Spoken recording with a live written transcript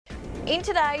In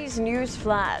today's news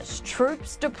flash,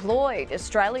 troops deployed,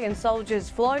 Australian soldiers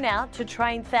flown out to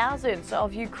train thousands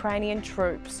of Ukrainian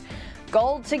troops.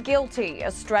 Gold to guilty,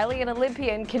 Australian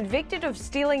Olympian convicted of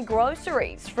stealing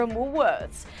groceries from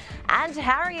Woolworths. And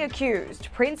Harry accused,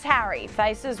 Prince Harry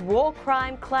faces war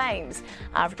crime claims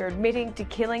after admitting to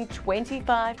killing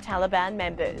 25 Taliban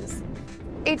members.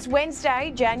 It's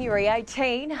Wednesday, January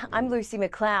 18. I'm Lucy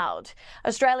McLeod.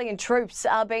 Australian troops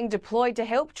are being deployed to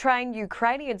help train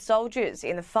Ukrainian soldiers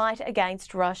in the fight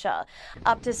against Russia.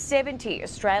 Up to 70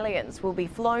 Australians will be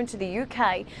flown to the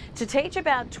UK to teach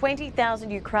about 20,000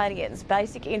 Ukrainians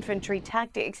basic infantry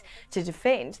tactics to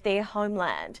defend their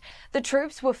homeland. The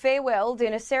troops were farewelled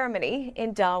in a ceremony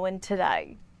in Darwin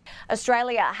today.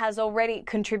 Australia has already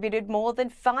contributed more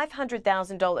than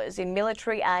 $500,000 in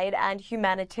military aid and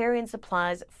humanitarian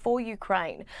supplies for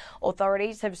Ukraine.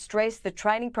 Authorities have stressed the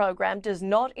training program does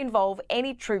not involve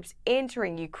any troops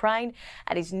entering Ukraine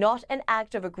and is not an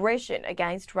act of aggression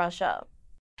against Russia.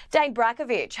 Dane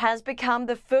Brakovic has become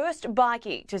the first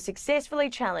bikie to successfully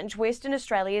challenge Western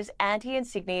Australia's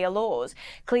anti-insignia laws,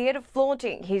 cleared of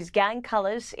flaunting his gang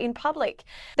colours in public.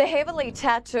 The heavily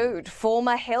tattooed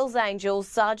former Hells Angels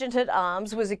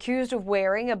Sergeant-at-Arms was accused of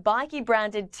wearing a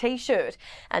bikie-branded T-shirt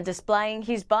and displaying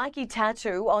his bikie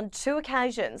tattoo on 2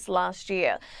 occasions last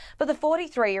year. But the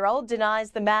 43-year-old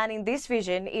denies the man in this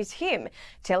vision is him,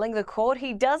 telling the court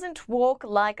he doesn't walk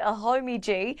like a homie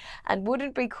G and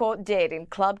wouldn't be caught dead in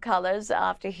club colours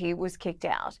after he was kicked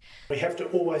out. We have to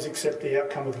always accept the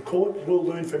outcome of the court. We'll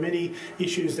learn from any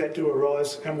issues that do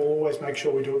arise and we'll always make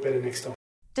sure we do it better next time.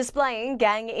 Displaying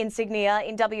gang insignia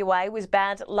in WA was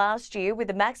banned last year with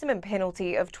a maximum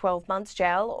penalty of 12 months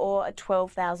jail or a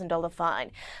 $12,000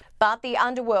 fine. But the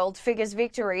underworld figure's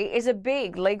victory is a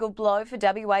big legal blow for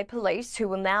WA police, who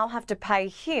will now have to pay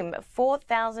him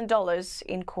 $4,000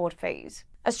 in court fees.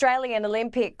 Australian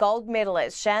Olympic gold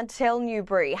medalist Chantel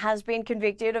Newbury has been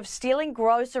convicted of stealing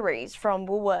groceries from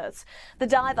Woolworths. The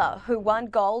diver, who won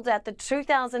gold at the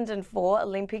 2004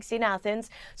 Olympics in Athens,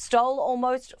 stole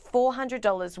almost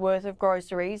 $400 worth of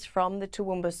groceries from the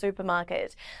Toowoomba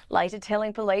supermarket, later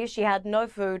telling police she had no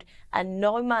food and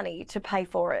no money to pay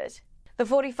for it. The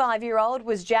 45-year-old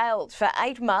was jailed for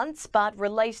 8 months but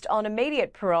released on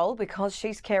immediate parole because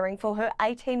she's caring for her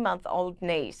 18-month-old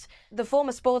niece. The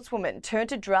former sportswoman turned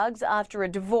to drugs after a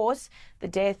divorce, the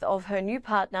death of her new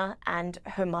partner and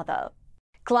her mother.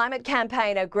 Climate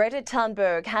campaigner Greta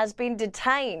Thunberg has been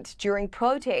detained during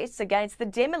protests against the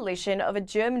demolition of a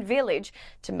German village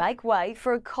to make way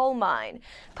for a coal mine.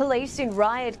 Police in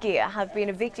riot gear have been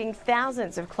evicting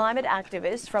thousands of climate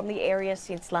activists from the area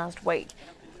since last week.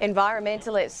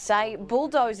 Environmentalists say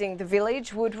bulldozing the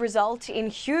village would result in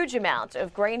huge amounts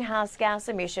of greenhouse gas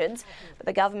emissions, but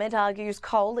the government argues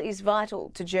coal is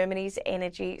vital to Germany's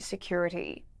energy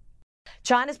security.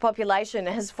 China's population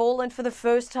has fallen for the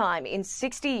first time in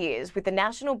 60 years, with the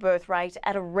national birth rate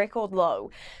at a record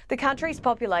low. The country's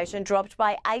population dropped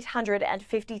by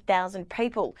 850,000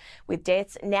 people, with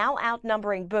deaths now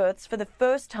outnumbering births for the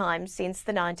first time since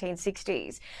the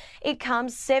 1960s. It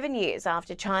comes 7 years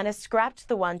after China scrapped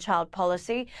the one-child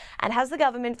policy and has the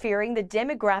government fearing the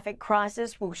demographic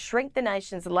crisis will shrink the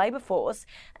nation's labour force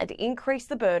and increase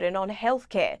the burden on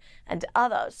healthcare and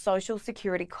other social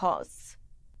security costs.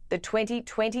 The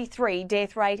 2023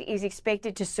 death rate is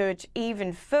expected to surge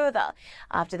even further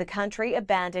after the country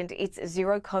abandoned its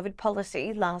zero-COVID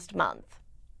policy last month.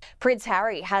 Prince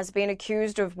Harry has been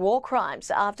accused of war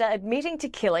crimes after admitting to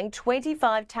killing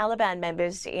 25 Taliban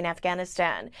members in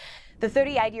Afghanistan. The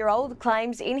 38-year-old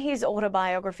claims in his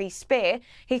autobiography Spare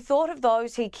he thought of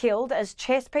those he killed as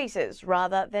chess pieces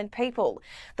rather than people.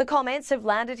 The comments have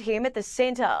landed him at the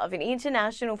centre of an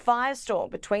international firestorm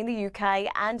between the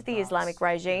UK and the Islamic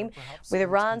regime, with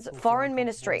Iran's foreign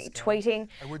ministry tweeting,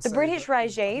 "The British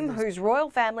regime, whose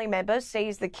royal family member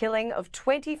sees the killing of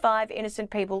 25 innocent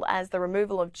people as the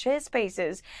removal of chess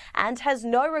pieces and has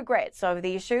no regrets over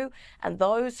the issue, and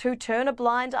those who turn a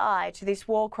blind eye to this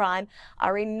war crime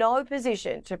are in no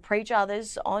position to preach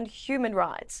others on human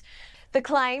rights." The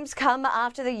claims come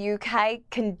after the UK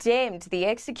condemned the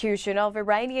execution of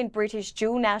Iranian-British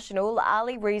dual national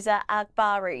Ali Reza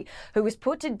Akbari, who was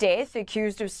put to death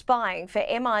accused of spying for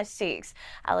MI6,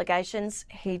 allegations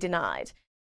he denied.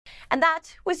 And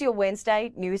that was your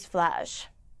Wednesday News Flash.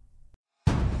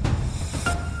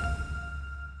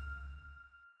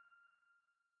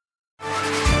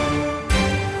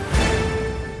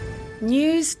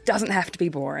 News doesn't have to be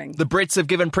boring. The Brits have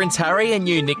given Prince Harry a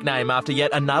new nickname after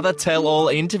yet another tell-all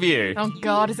interview. Oh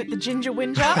God, is it the Ginger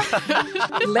Whinger?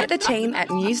 Let the team at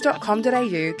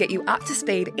news.com.au get you up to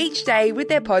speed each day with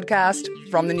their podcast,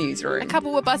 From the Newsroom. A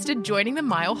couple were busted joining the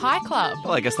Mile High Club.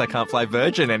 Well, I guess they can't fly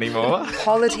Virgin anymore.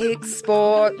 Politics,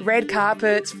 sport, red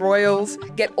carpets, royals.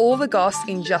 Get all the goss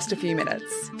in just a few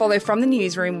minutes. Follow From the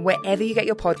Newsroom wherever you get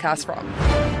your podcasts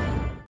from.